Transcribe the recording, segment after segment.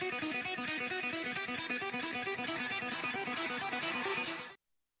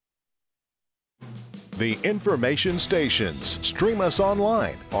The information stations. Stream us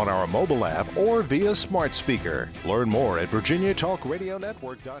online on our mobile app or via smart speaker. Learn more at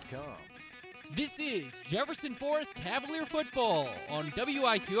VirginiaTalkRadioNetwork.com. This is Jefferson Forest Cavalier football on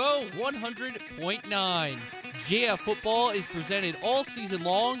WIQO 100.9. JF football is presented all season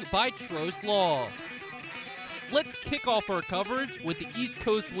long by Trost Law. Let's kick off our coverage with the East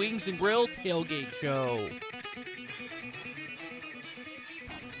Coast Wings and Grill Tailgate Show.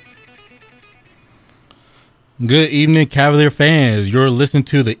 Good evening, Cavalier fans. You're listening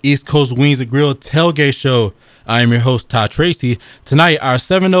to the East Coast Wings and Grill Tailgate Show. I am your host, Todd Tracy. Tonight, our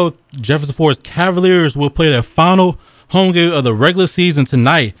 7-0 Jefferson Forest Cavaliers will play their final home game of the regular season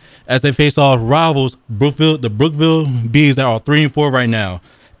tonight as they face off rivals the Brookville Bees that are 3-4 right now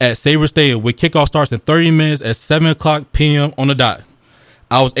at Sabre Stadium, with kickoff starts in 30 minutes at 7 o'clock p.m. on the dot.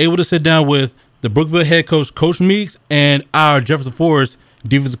 I was able to sit down with the Brookville head coach, Coach Meeks, and our Jefferson Forest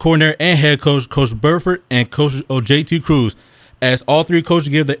defensive coordinator and head coach, Coach Burford, and Coach JT Cruz, as all three coaches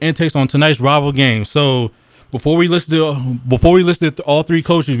give their intakes on tonight's rival game. So before we listen to all three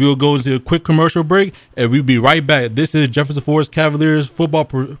coaches, we will go into a quick commercial break, and we'll be right back. This is Jefferson Forest Cavaliers football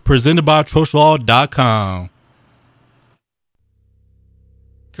presented by TrustLaw.com.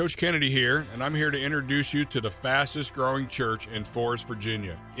 Coach Kennedy here, and I'm here to introduce you to the fastest growing church in Forest,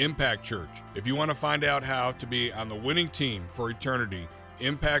 Virginia, Impact Church. If you want to find out how to be on the winning team for eternity,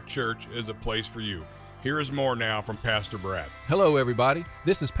 Impact Church is a place for you. Here is more now from Pastor Brad. Hello, everybody.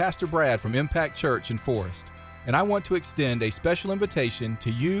 This is Pastor Brad from Impact Church in Forest, and I want to extend a special invitation to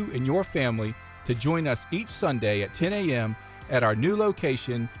you and your family to join us each Sunday at 10 a.m. at our new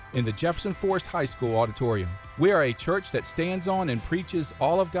location in the Jefferson Forest High School auditorium. We are a church that stands on and preaches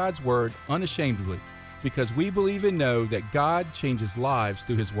all of God's Word unashamedly, because we believe and know that God changes lives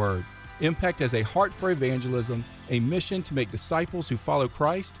through His Word. Impact has a heart for evangelism, a mission to make disciples who follow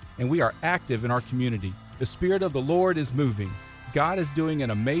Christ, and we are active in our community. The Spirit of the Lord is moving. God is doing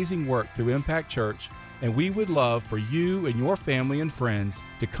an amazing work through Impact Church, and we would love for you and your family and friends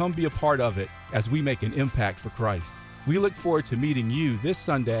to come be a part of it as we make an impact for Christ. We look forward to meeting you this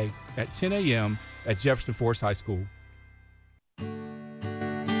Sunday at 10 a.m. at Jefferson Forest High School.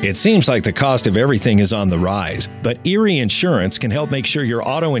 It seems like the cost of everything is on the rise, but Erie Insurance can help make sure your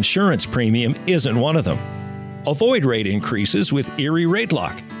auto insurance premium isn't one of them. Avoid rate increases with Erie Rate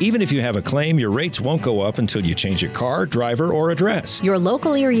Lock. Even if you have a claim, your rates won't go up until you change your car, driver, or address. Your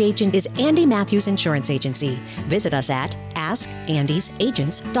local Erie agent is Andy Matthews Insurance Agency. Visit us at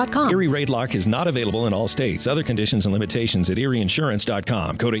AskAndysAgents.com. Erie Rate Lock is not available in all states. Other conditions and limitations at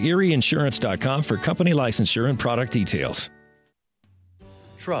ErieInsurance.com. Go to ErieInsurance.com for company licensure and product details.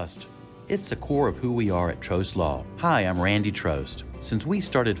 Trust. It's the core of who we are at Trost Law. Hi, I'm Randy Trost. Since we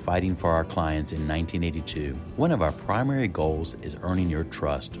started fighting for our clients in 1982, one of our primary goals is earning your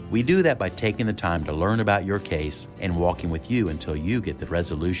trust. We do that by taking the time to learn about your case and walking with you until you get the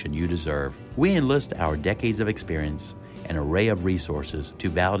resolution you deserve. We enlist our decades of experience and array of resources to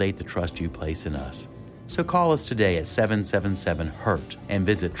validate the trust you place in us. So call us today at 777-HURT and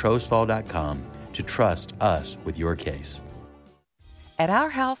visit TrostLaw.com to trust us with your case. At our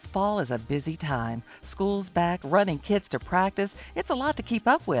house, fall is a busy time. School's back, running kids to practice. It's a lot to keep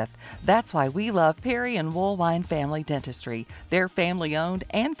up with. That's why we love Perry and Woolwine Family Dentistry. They're family-owned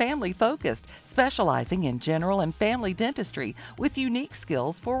and family-focused, specializing in general and family dentistry with unique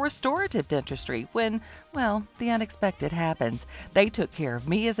skills for restorative dentistry when, well, the unexpected happens. They took care of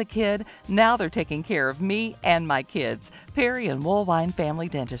me as a kid. Now they're taking care of me and my kids. Perry and Woolwine Family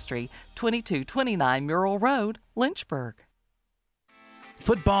Dentistry, 2229 Murrell Road, Lynchburg.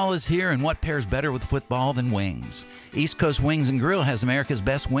 Football is here, and what pairs better with football than wings? East Coast Wings and Grill has America's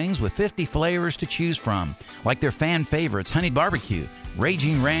best wings with 50 flavors to choose from, like their fan favorites, Honey Barbecue,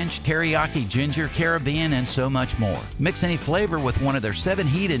 Raging Ranch, Teriyaki Ginger, Caribbean, and so much more. Mix any flavor with one of their 7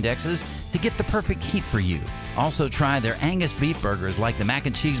 heat indexes to get the perfect heat for you. Also try their Angus beef burgers like the mac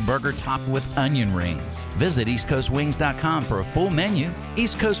and cheese burger topped with onion rings. Visit eastcoastwings.com for a full menu.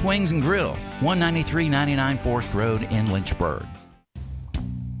 East Coast Wings and Grill, 19399 Forest Road in Lynchburg.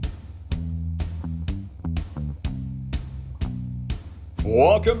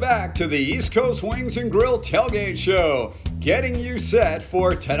 Welcome back to the East Coast Wings and Grill Tailgate Show, getting you set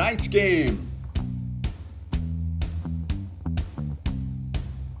for tonight's game.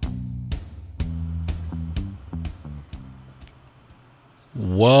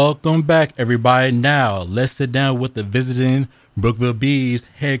 Welcome back, everybody. Now, let's sit down with the visiting Brookville Bees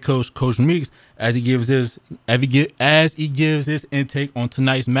head coach, Coach Meeks, as he gives his intake on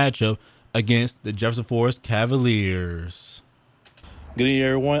tonight's matchup against the Jefferson Forest Cavaliers. Good evening,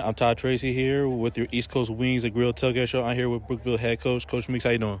 everyone. I'm Todd Tracy here with your East Coast Wings and Grill Tailgate Show. I'm here with Brookville head coach, Coach Meeks.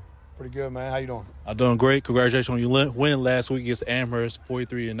 How you doing? Pretty good, man. How you doing? I'm doing great. Congratulations on your win last week against Amherst,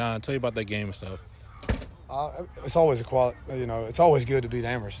 43-9. Tell you about that game and stuff. It's always it's always good to beat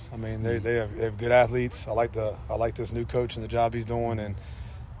Amherst. I mean, they have good athletes. I like this new coach and the job he's doing, and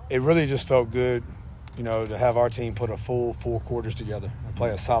it really just felt good, to have our team put a full 4 quarters together and play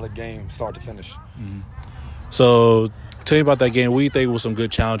a solid game, start to finish. Mm-hmm. So, tell you about that game. What do you think was some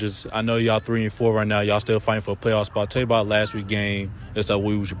good challenges? I know y'all 3-4 right now. Y'all still fighting for a playoff spot. Tell you about last week's game and stuff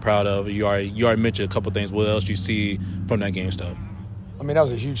we was proud of. You already mentioned a couple things. What else you see from that game stuff? I mean, that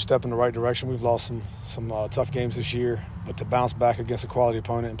was a huge step in the right direction. We've lost some tough games this year, but to bounce back against a quality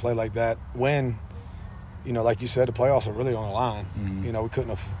opponent and play like that, when, like you said, the playoffs are really on the line. Mm-hmm.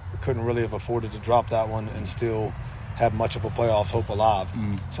 We couldn't really have afforded to drop that one and still have much of a playoff hope alive.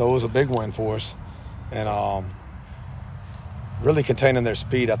 Mm-hmm. So it was a big win for us, and really containing their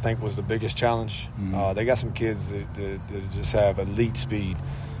speed, I think, was the biggest challenge. Mm-hmm. They got some kids that just have elite speed.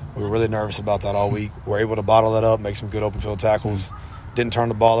 We were really nervous about that all week. We're able to bottle that up, make some good open field tackles. Mm-hmm. Didn't turn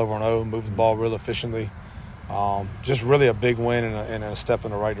the ball over on O, moved the ball real efficiently. Just really a big win and a step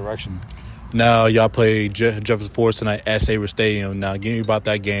in the right direction. Now, y'all play Jefferson Forest tonight at Sabre Stadium. Now, give me about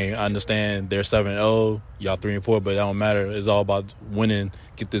that game. I understand they're 7-0, y'all 3-4, but it don't matter. It's all about winning,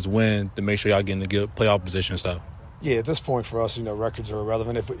 get this win to make sure y'all get in a good playoff position and stuff. Yeah, at this point for us, records are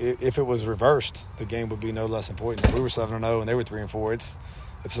irrelevant. If it was reversed, the game would be no less important. If we were 7-0 and they were 3-4,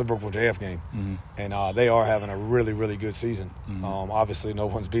 it's a Brookville JF game, mm-hmm. and they are having a really, really good season. Mm-hmm. Obviously, no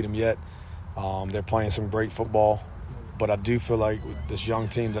one's beat them yet. They're playing some great football, but I do feel like with this young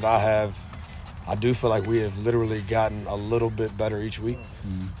team that I have, I do feel like we have literally gotten a little bit better each week.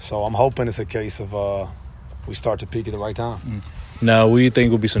 Mm-hmm. So I'm hoping it's a case of we start to peak at the right time. Mm-hmm. Now, what do you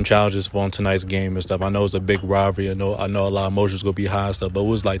think will be some challenges for on tonight's game and stuff? I know it's a big rivalry. I know a lot of emotions going to be high and stuff, but what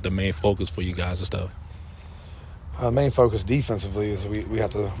was like the main focus for you guys and stuff? Main focus defensively is we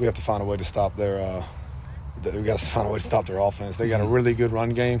have to find a way to stop their we got to find a way to stop their offense. They got a really good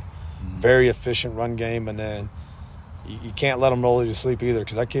run game, very efficient run game, and then you can't let them roll you to sleep either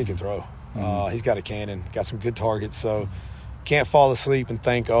because that kid can throw. He's got a cannon, got some good targets, so can't fall asleep and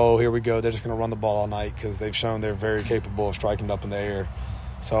think, oh, here we go, they're just going to run the ball all night because they've shown they're very capable of striking up in the air.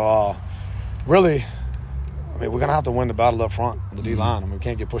 So really, we're going to have to win the battle up front on the D-line. We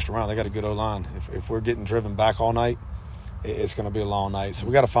can't get pushed around. They got a good O-line. If we're getting driven back all night, it's going to be a long night. So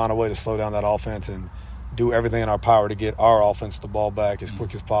we got to find a way to slow down that offense and do everything in our power to get our offense the ball back as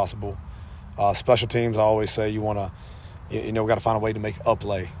quick as possible. Special teams, I always say we got to find a way to make a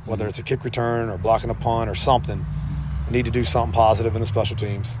play, whether it's a kick return or blocking a punt or something. We need to do something positive in the special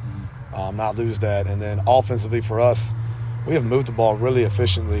teams, not lose that. And then offensively for us, we have moved the ball really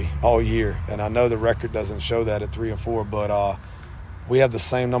efficiently all year, and I know the record doesn't show that at 3-4, but we have the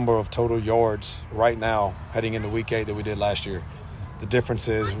same number of total yards right now heading into Week 8 that we did last year. The difference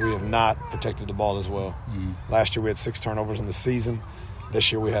is we have not protected the ball as well. Mm-hmm. Last year we had 6 turnovers in the season.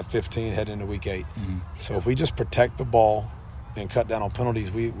 This year we have 15 heading into Week 8. Mm-hmm. So if we just protect the ball and cut down on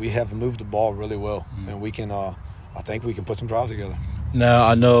penalties, we have moved the ball really well, and we can I think we can put some drives together. Now,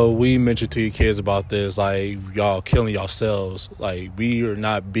 I know we mentioned to your kids about this, like, y'all killing yourselves. Like, we are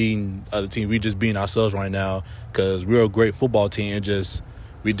not beating other teams. We just beating ourselves right now because we're a great football team and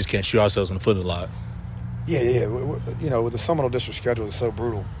we just can't shoot ourselves in the foot a lot. Yeah. With the Seminole District schedule, it's so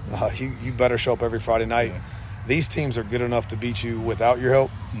brutal. You better show up every Friday night. Yeah. These teams are good enough to beat you without your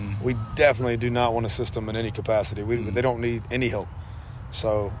help. We definitely do not want to assist them in any capacity. They don't need any help.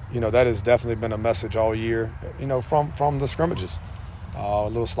 So, that has definitely been a message all year, from the scrimmages. A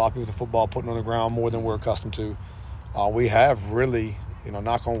little sloppy with the football, putting on the ground more than we're accustomed to. We have really,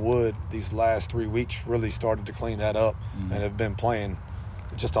 knock on wood, these last 3 weeks really started to clean that up and have been playing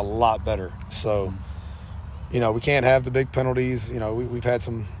just a lot better. So, we can't have the big penalties. We've had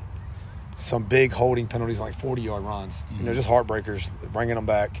some big holding penalties, like 40-yard runs, just heartbreakers, bringing them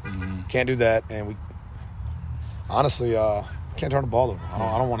back. Can't do that. And we honestly can't turn the ball over.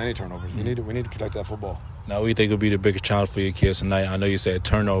 I don't want any turnovers. We need to protect that football. Now, we think will be the biggest challenge for your kids tonight? I know you said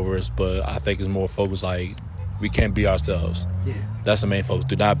turnovers, but I think it's more focused like we can't beat ourselves. Yeah. That's the main focus.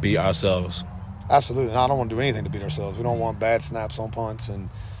 Do not beat ourselves. Absolutely. And I don't want to do anything to beat ourselves. We don't want bad snaps on punts and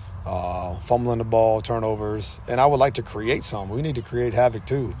fumbling the ball, turnovers. And I would like to create some. We need to create havoc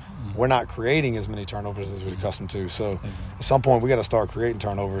too. We're not creating as many turnovers as we're accustomed to. So at some point we got to start creating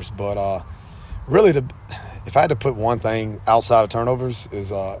turnovers. But really, if I had to put one thing outside of turnovers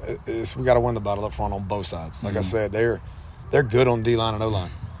is we got to win the battle up front on both sides. Like I said, they're good on D-line and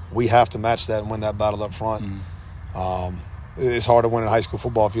O-line. We have to match that and win that battle up front. It's hard to win in high school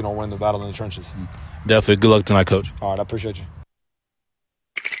football if you don't win the battle in the trenches. Definitely. Good luck tonight, Coach. All right, I appreciate you.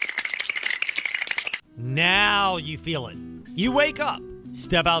 Now you feel it. You wake up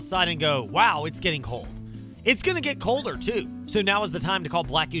Step outside and go, wow, it's getting cold. It's going to get colder, too. So now is the time to call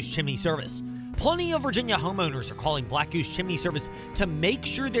Black Goose Chimney Service. Plenty of Virginia homeowners are calling Black Goose Chimney Service to make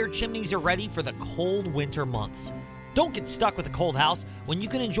sure their chimneys are ready for the cold winter months. Don't get stuck with a cold house when you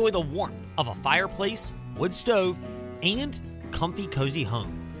can enjoy the warmth of a fireplace, wood stove, and comfy, cozy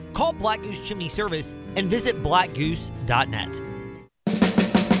home. Call Black Goose Chimney Service and visit blackgoose.net.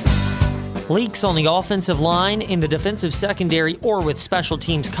 Leaks on the offensive line, in the defensive secondary, or with special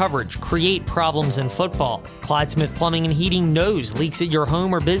teams coverage create problems in football. Clyde Smith Plumbing and Heating knows leaks at your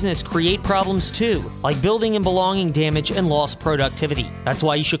home or business create problems too, like building and belonging damage and lost productivity. That's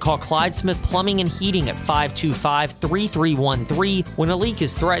why you should call Clyde Smith Plumbing and Heating at 525-3313 when a leak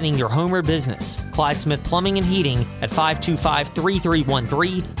is threatening your home or business. Clyde Smith Plumbing and Heating at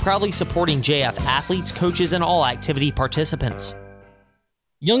 525-3313, proudly supporting JF athletes, coaches, and all activity participants.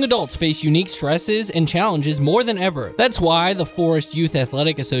 Young adults face unique stresses and challenges more than ever. That's why the Forest Youth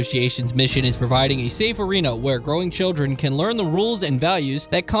Athletic Association's mission is providing a safe arena where growing children can learn the rules and values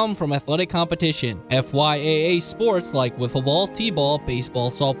that come from athletic competition. FYAA sports like wiffle ball, t-ball, baseball,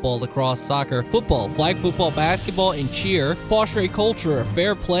 softball, lacrosse, soccer, football, flag football, basketball, and cheer foster a culture of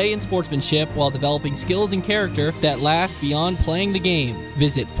fair play and sportsmanship while developing skills and character that last beyond playing the game.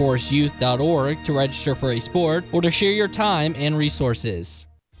 Visit forestyouth.org to register for a sport or to share your time and resources.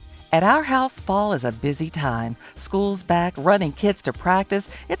 At our house, fall is a busy time. School's back, running kids to practice.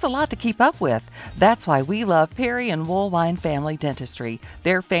 It's a lot to keep up with. That's why we love Perry and Woolwine Family Dentistry.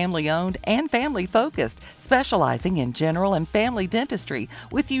 They're family-owned and family-focused, specializing in general and family dentistry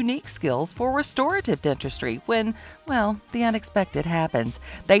with unique skills for restorative dentistry when, well, the unexpected happens.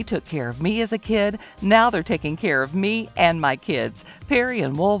 They took care of me as a kid. Now they're taking care of me and my kids. Perry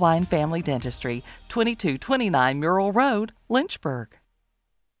and Woolwine Family Dentistry, 2229 Murrell Road, Lynchburg.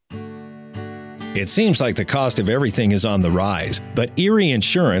 It seems like the cost of everything is on the rise, but Erie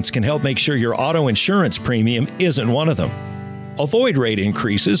Insurance can help make sure your auto insurance premium isn't one of them. Avoid rate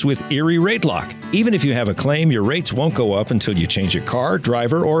increases with Erie Rate Lock. Even if you have a claim, your rates won't go up until you change a car,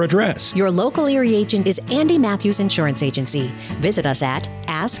 driver, or address. Your local Erie agent is Andy Matthews Insurance Agency. Visit us at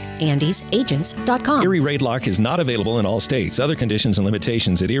askandysagents.com. Erie Rate Lock is not available in all states. Other conditions and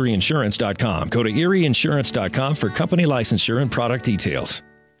limitations at erieinsurance.com. Go to erieinsurance.com for company licensure and product details.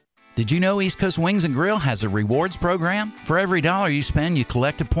 Did you know East Coast Wings and Grill has a rewards program? For every $1 you spend, you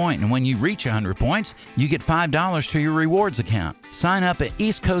collect a point, and when you reach 100 points, you get $5 to your rewards account. Sign up at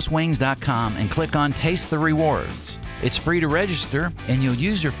eastcoastwings.com and click on Taste the Rewards. It's free to register, and you'll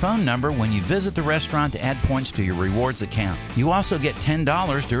use your phone number when you visit the restaurant to add points to your rewards account. You also get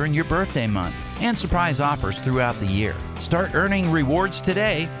 $10 during your birthday month and surprise offers throughout the year. Start earning rewards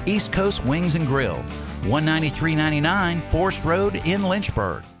today. East Coast Wings and Grill, 193.99 Forest Road in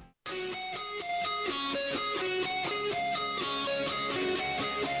Lynchburg.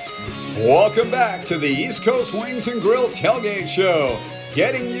 Welcome back to the East Coast Wings and Grill Tailgate Show,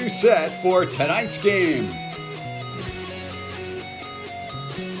 getting you set for tonight's game.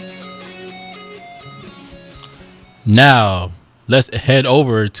 Now, let's head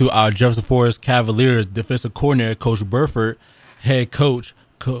over to our Jefferson Forest Cavaliers defensive coordinator, Coach Burford, head coach,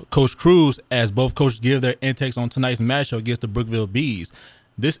 Coach Cruz, as both coaches give their intakes on tonight's matchup against the Brookville Bees.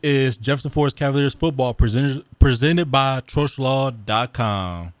 This is Jefferson Forest Cavaliers football presented by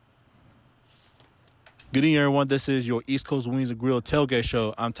TrushLaw.com. Good evening, everyone. This is your East Coast Wings and Grill Tailgate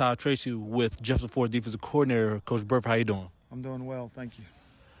Show. I'm Todd Tracy with Jefferson Forest Defensive Coordinator, Coach Burford. How you doing? I'm doing well, thank you.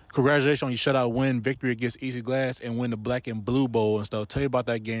 Congratulations on your shutout win, victory against Easy Glass, and win the Black and Blue Bowl and stuff. Tell you about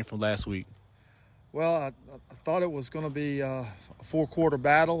that game from last week. Well, I thought it was going to be a four-quarter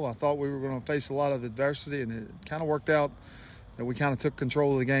battle. I thought we were going to face a lot of adversity, and it kind of worked out that we kind of took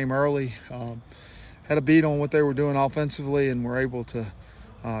control of the game early. Had a beat on what they were doing offensively, and were able to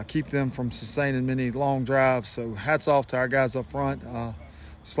keep them from sustaining many long drives. So hats off to our guys up front.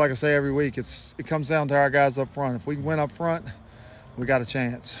 Just like I say every week, it comes down to our guys up front. If we win up front, we got a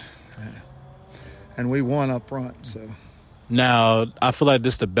chance. And we won up front. So now, I feel like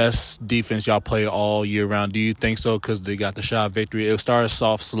this is the best defense y'all play all year round. Do you think so? Because they got the shot victory. It started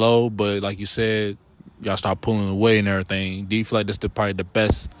soft, slow, but like you said, y'all start pulling away and everything. Do you feel like this is probably the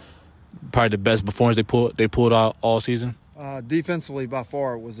best performance they pulled out all season? Defensively, by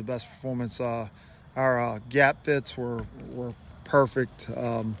far, it was the best performance. Our gap fits were perfect.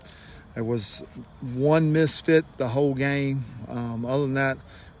 It was one misfit the whole game. Other than that,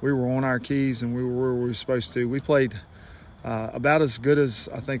 we were on our keys and we were where we were supposed to. We played about as good as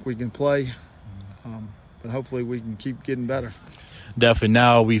I think we can play, but hopefully we can keep getting better. Definitely.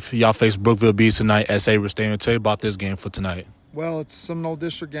 Now y'all face Brookville Bees tonight at Sabre Stadium. Tell you about this game for tonight. Well, it's a Seminole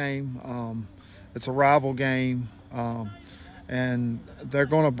District game. It's a rival game. and they're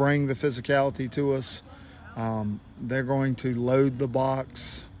going to bring the physicality to us. They're going to load the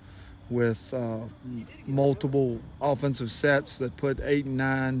box with multiple offensive sets that put 8 and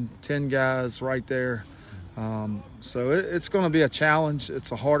 9, 10 guys right there. So it's going to be a challenge. It's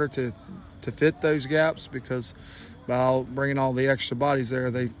harder to fit those gaps because by bringing all the extra bodies there,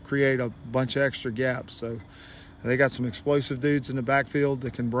 they create a bunch of extra gaps. So they got some explosive dudes in the backfield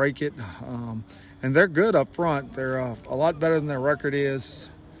that can break it. And they're good up front. They're a lot better than their record is.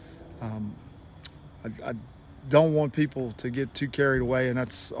 I don't want people to get too carried away, and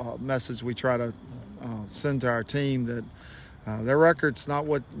that's a message we try to send to our team, that their record's not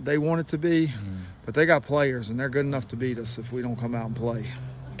what they want it to be, but they got players, and they're good enough to beat us if we don't come out and play.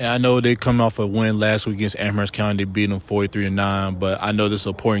 And I know they come off a win last week against Amherst County. They beat them 43-9, but I know this is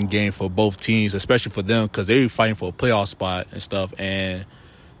an important game for both teams, especially for them because they were fighting for a playoff spot and stuff, and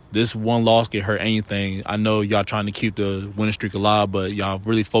this one loss can hurt anything. I know y'all trying to keep the winning streak alive, but y'all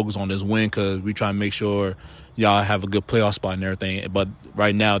really focus on this win because we trying to make sure y'all have a good playoff spot and everything. But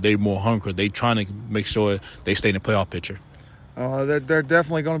right now, they're more hungry. They trying to make sure they stay in the playoff picture. They're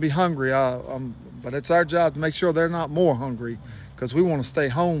definitely going to be hungry, but it's our job to make sure they're not more hungry because we want to stay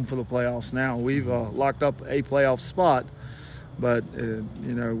home for the playoffs now. We've locked up a playoff spot, but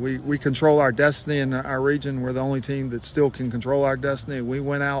we control our destiny in our region. We're the only team that still can control our destiny. If we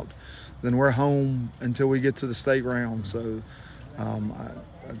went out, then we're home until we get to the state round. So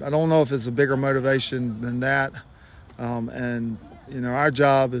I don't know if it's a bigger motivation than that. Our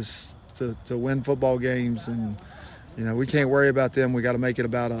job is to win football games, and we can't worry about them. We got to make it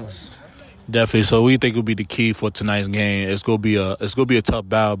about us. Definitely. So we think will be the key for tonight's game. It's gonna be a tough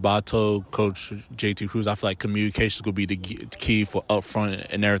battle. But I told Coach JT Cruz I feel like communication is gonna be the key for up front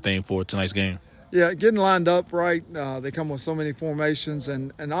and everything for tonight's game. Yeah, getting lined up right. They come with so many formations,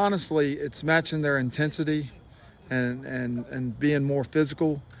 and honestly, it's matching their intensity and being more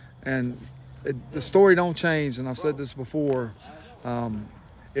physical. And the story don't change. And I've said this before.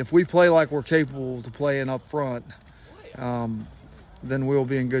 If we play like we're capable to playing up front, then we'll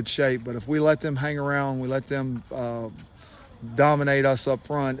be in good shape. But if we let them hang around, we let them dominate us up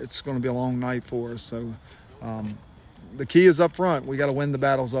front, it's going to be a long night for us. So the key is up front. We got to win the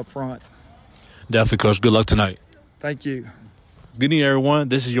battles up front. Definitely, Coach. Good luck tonight. Thank you. Good evening, everyone.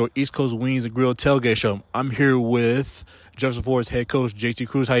 This is your East Coast Wings and Grill Tailgate Show. I'm here with Jefferson Forest head coach JT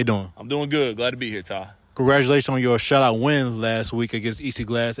Cruz. How you doing? I'm doing good. Glad to be here, Ty. Congratulations on your shutout win last week against EC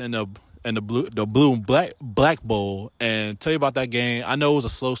Glass in the blue and black bowl. And tell you about that game. I know it was a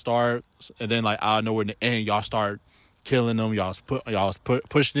slow start, and then out of nowhere in the end, y'all start killing them. Y'all was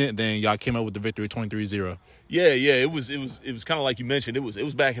pushing it, and then y'all came up with the victory 23-0. Yeah. It was kind of like you mentioned. It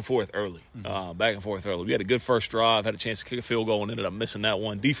was back and forth early. We had a good first drive, had a chance to kick a field goal, and ended up missing that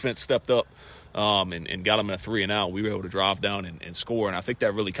one. Defense stepped up and got them in a 3-and-out. We were able to drive down and score, and I think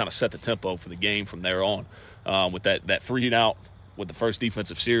that really kind of set the tempo for the game from there on with that 3-and-out with the first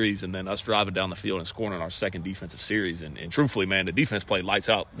defensive series, and then us driving down the field and scoring on our second defensive series. And truthfully, man, the defense played lights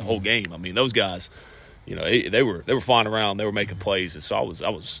out the whole game. I mean, those guys, they were flying around, they were making plays, and so I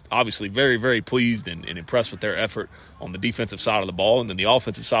was obviously very, very pleased and impressed with their effort on the defensive side of the ball, and then the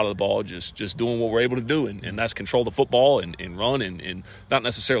offensive side of the ball, just doing what we're able to do, and that's control the football and run and not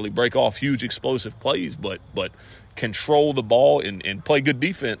necessarily break off huge explosive plays, but control the ball and play good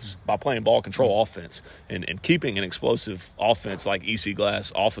defense by playing ball control offense and keeping an explosive offense like EC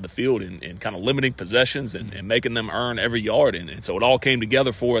Glass off of the field and kind of limiting possessions and making them earn every yard. And so it all came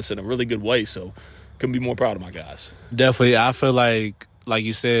together for us in a really good way. So couldn't be more proud of my guys. Definitely. I feel like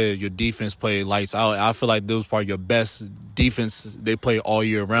you said, your defense played lights out. I feel like those probably your best defense they play all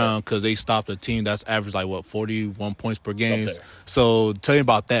year round because they stopped a team that's averaged 41 points per game. So tell me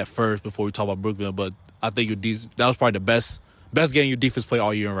about that first before we talk about Brookville. But I think that was probably the best game your defense played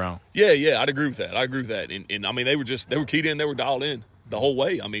all year round. Yeah, I'd agree with that. And I mean, they were keyed in, they were dialed in the whole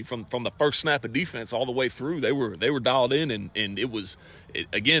way. I mean, from the first snap of defense all the way through, they were dialed in, and it was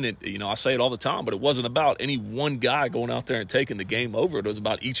I say it all the time, but it wasn't about any one guy going out there and taking the game over. It was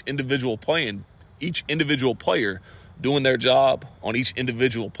about each individual player doing their job on each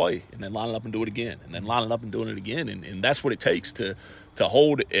individual play, and then lining up and do it again, and then lining up and doing it again, and that's what it takes to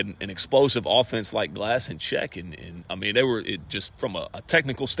hold an explosive offense like Glass in check. And I mean, they were just from a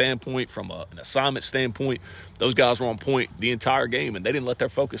technical standpoint, from an assignment standpoint, those guys were on point the entire game, and they didn't let their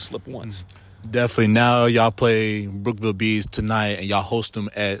focus slip once. Definitely. Now y'all play Brookville Bees tonight, and y'all host them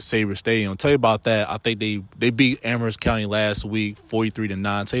at Sabre Stadium. Tell you about that. I think they beat Amherst County last week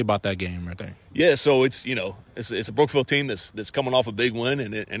 43-9. Tell you about that game right there. Yeah, so it's it's a Brookville team that's coming off a big win,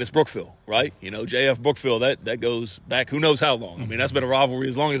 and it's Brookville, right? JF Brookville, that goes back who knows how long. I mean, that's been a rivalry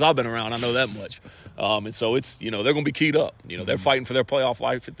as long as I've been around. I know that much. And so it's, they're going to be keyed up. They're fighting for their playoff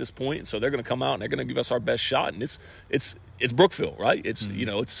life at this point, and so they're going to come out and they're going to give us our best shot. And it's Brookville, right? It's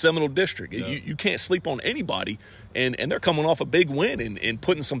it's a Seminole district. Yeah. You can't sleep on anybody, and they're coming off a big win and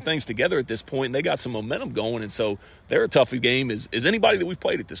putting some things together at this point. And they got some momentum going, and so they're a tough game as anybody that we've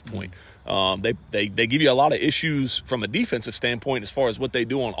played at this point. They give you a lot of issues from a defensive standpoint as far as what they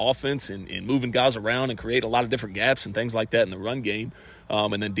do on offense and moving guys around and create a lot of different gaps and things like that in the run game.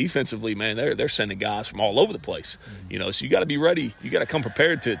 And then defensively, man, they're sending guys from all over the place. So you got to be ready. You got to come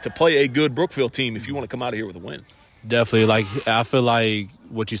prepared to play a good Brookville team if you want to come out of here with a win. Definitely. I feel like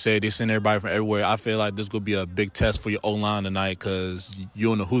what you said, they send everybody from everywhere. I feel like this is going to be a big test for your O-line tonight because you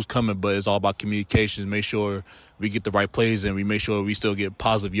don't know who's coming, but it's all about communications. Make sure we get the right plays and we make sure we still get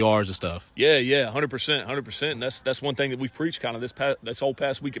positive yards and stuff. Yeah, 100%. And that's one thing that we've preached kind of this whole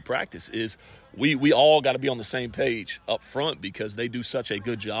past week at practice is we all got to be on the same page up front because they do such a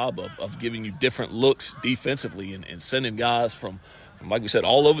good job of giving you different looks defensively and sending guys from like we said,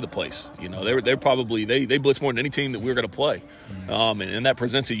 all over the place. They're probably they blitz more than any team that we're going to play, and that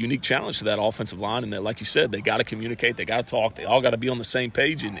presents a unique challenge to that offensive line. And that, like you said, they got to communicate, they got to talk, they all got to be on the same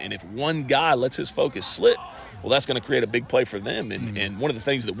page. And if one guy lets his focus slip, well, that's going to create a big play for them. And one of the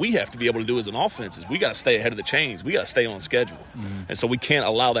things that we have to be able to do as an offense is we got to stay ahead of the chains. We got to stay on schedule, and so we can't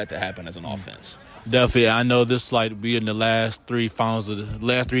allow that to happen as an offense. Definitely, I know this we in the last three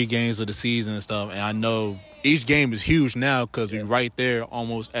games of the season and stuff, and I know. Each game is huge now because we're right there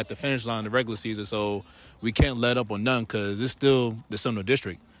almost at the finish line of the regular season. So we can't let up on none because it's still the Seminole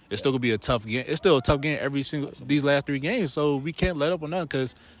District. It's still going to be a tough game. It's still a tough game these last three games. So we can't let up on none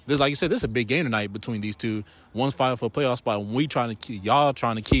because, like you said, this is a big game tonight between these two. One's fighting for a playoff spot. And trying to keep y'all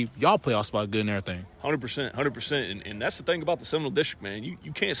playoff spot good and everything. 100%. And that's the thing about the Seminole District, man.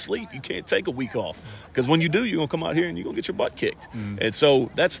 You can't sleep. You can't take a week off because when you do, you're going to come out here and you're going to get your butt kicked. And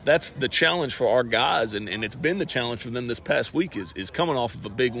so that's the challenge for our guys, and it's been the challenge for them this past week is coming off of a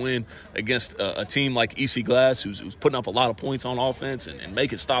big win against a team like EC Glass who's putting up a lot of points on offense and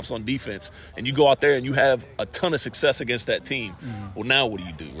making stops on defense. And you go out there and you have a ton of success against that team. Well, now what do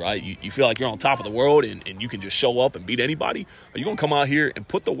you do, right? You feel like you're on top of the world and you can just show up and beat anybody? Are you going to come out here and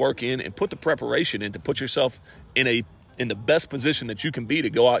put the work in and put the preparation in to put yourself in the best position that you can be to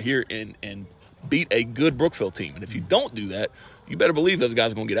go out here and beat a good Brookville team? And if you don't do that, you better believe those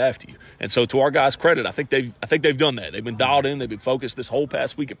guys are going to get after you. And so to our guys' credit, I think they've done that. They've been dialed in. They've been focused this whole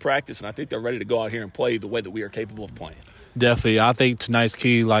past week at practice, and I think they're ready to go out here and play the way that we are capable of playing. Definitely. I think tonight's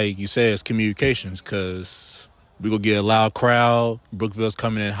key, like you said, is communications because we're going to get a loud crowd. Brookville's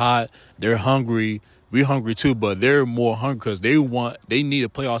coming in hot. They're hungry. We're hungry too, but they're more hungry because they need a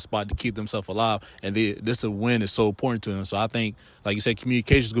playoff spot to keep themselves alive, and this win is so important to them. So I think, like you said,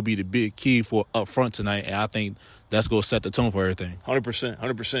 communication is going to be the big key for up front tonight, and I think that's going to set the tone for everything.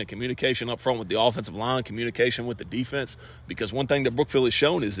 100%. Communication up front with the offensive line, communication with the defense, because one thing that Brookville has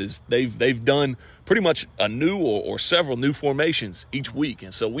shown is they've done pretty much a new or several new formations each week,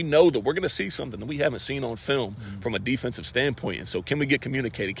 and so we know that we're going to see something that we haven't seen on film from a defensive standpoint. And so can we get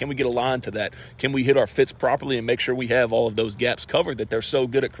communicated? Can we get aligned to that? Can we hit our fits properly and make sure we have all of those gaps covered that they're so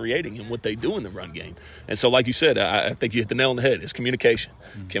good at creating and what they do in the run game? And so, like you said, I think you hit the nail on the head. It's communication.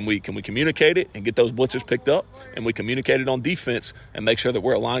 Can we communicate it and get those blitzers picked up? And we communicate it on defense and make sure that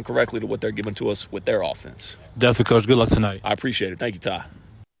we're aligned correctly to what they're giving to us with their offense. Definitely, Coach. Good luck tonight. I appreciate it. Thank you, Ty.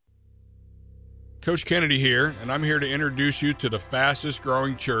 Coach Kennedy here, and I'm here to introduce you to the fastest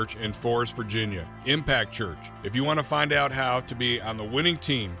growing church in Forest, Virginia, Impact Church. If you want to find out how to be on the winning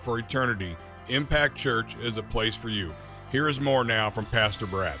team for eternity, Impact Church is a place for you. Here is more now from Pastor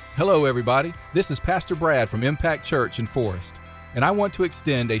Brad. Hello, everybody. This is Pastor Brad from Impact Church in Forest, and I want to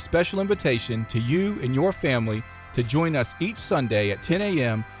extend a special invitation to you and your family to join us each Sunday at 10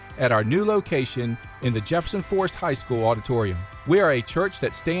 a.m. at our new location in the Jefferson Forest High School auditorium. We are a church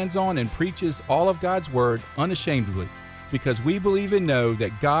that stands on and preaches all of God's Word unashamedly because we believe and know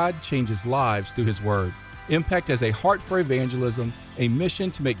that God changes lives through His Word. Impact has a heart for evangelism, a mission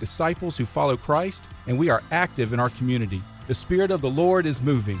to make disciples who follow Christ, and we are active in our community. The Spirit of the Lord is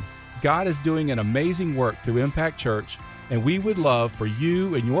moving. God is doing an amazing work through Impact Church, and we would love for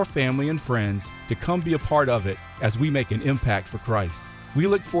you and your family and friends to come be a part of it as we make an impact for Christ. We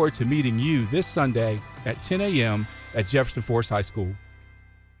look forward to meeting you this Sunday at 10 a.m. at Jefferson Forest High School.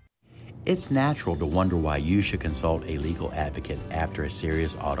 It's natural to wonder why you should consult a legal advocate after a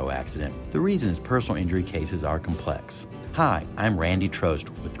serious auto accident. The reason is personal injury cases are complex. Hi, I'm Randy Trost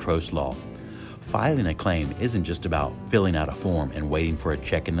with Trost Law. Filing a claim isn't just about filling out a form and waiting for a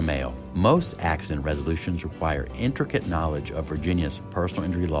check in the mail. Most accident resolutions require intricate knowledge of Virginia's personal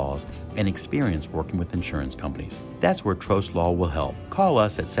injury laws and experience working with insurance companies. That's where Trost Law will help. Call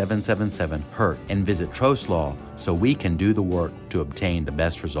us at 777-HURT and visit Trost Law so we can do the work to obtain the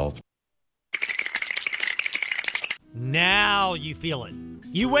best results. Now you feel it.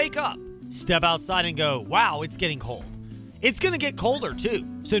 You wake up, step outside and go, wow, it's getting cold. It's going to get colder too,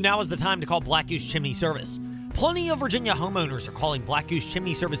 so now is the time to call Black Goose Chimney Service. Plenty of Virginia homeowners are calling Black Goose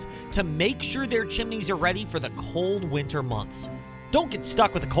Chimney Service to make sure their chimneys are ready for the cold winter months. Don't get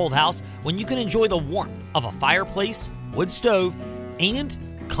stuck with a cold house when you can enjoy the warmth of a fireplace, wood stove, and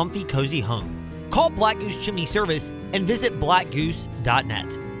comfy, cozy home. Call Black Goose Chimney Service and visit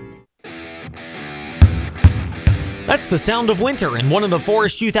blackgoose.net. That's the sound of winter in one of the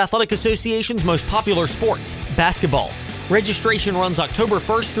Forest Youth Athletic Association's most popular sports, basketball. Registration runs October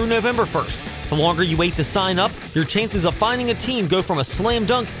 1st through November 1st. The longer you wait to sign up, your chances of finding a team go from a slam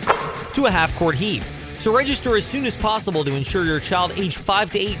dunk to a half-court heave. So register as soon as possible to ensure your child aged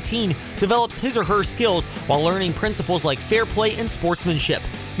 5 to 18 develops his or her skills while learning principles like fair play and sportsmanship.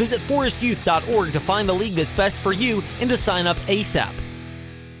 Visit forestyouth.org to find the league that's best for you and to sign up ASAP.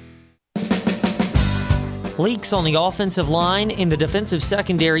 Leaks on the offensive line, in the defensive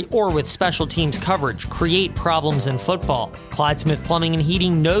secondary, or with special teams coverage create problems in football. Clyde Smith Plumbing and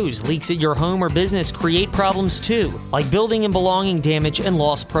Heating knows leaks at your home or business create problems too, like building and belonging damage and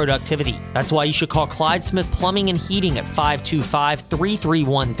lost productivity. That's why you should call Clyde Smith Plumbing and Heating at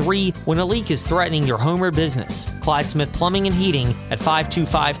 525-3313 when a leak is threatening your home or business. Clyde Smith Plumbing and Heating at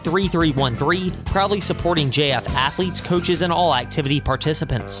 525-3313, proudly supporting JF athletes, coaches, and all activity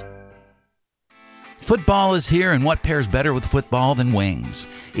participants. Football is here, and what pairs better with football than wings?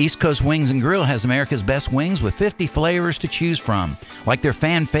 East Coast Wings and Grill has America's best wings with 50 flavors to choose from, like their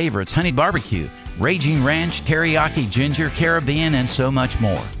fan favorites, honey barbecue, Raging Ranch, teriyaki ginger, Caribbean, and so much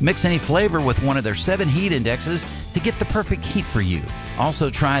more. Mix any flavor with one of their 7 heat indexes to get the perfect heat for you. Also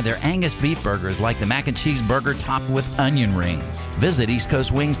try their Angus beef burgers like the mac and cheese burger topped with onion rings. Visit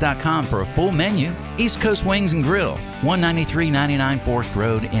eastcoastwings.com for a full menu. East Coast Wings and Grill, 19399 Forest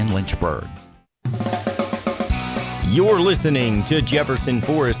Road in Lynchburg. You're listening to Jefferson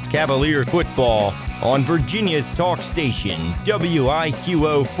Forest Cavalier football on Virginia's talk station,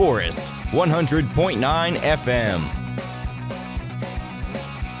 WIQO Forest, 100.9 FM.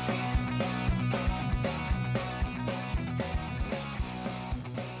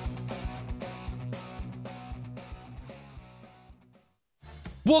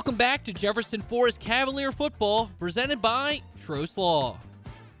 Welcome back to Jefferson Forest Cavalier football, presented by Trost Law.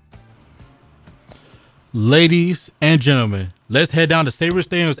 Ladies and gentlemen, let's head down to Sabre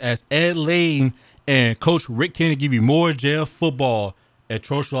Stadiums as Ed Lane and Coach Rick Kennedy give you more JF football at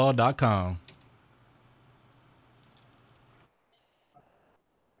TrostLaw.com.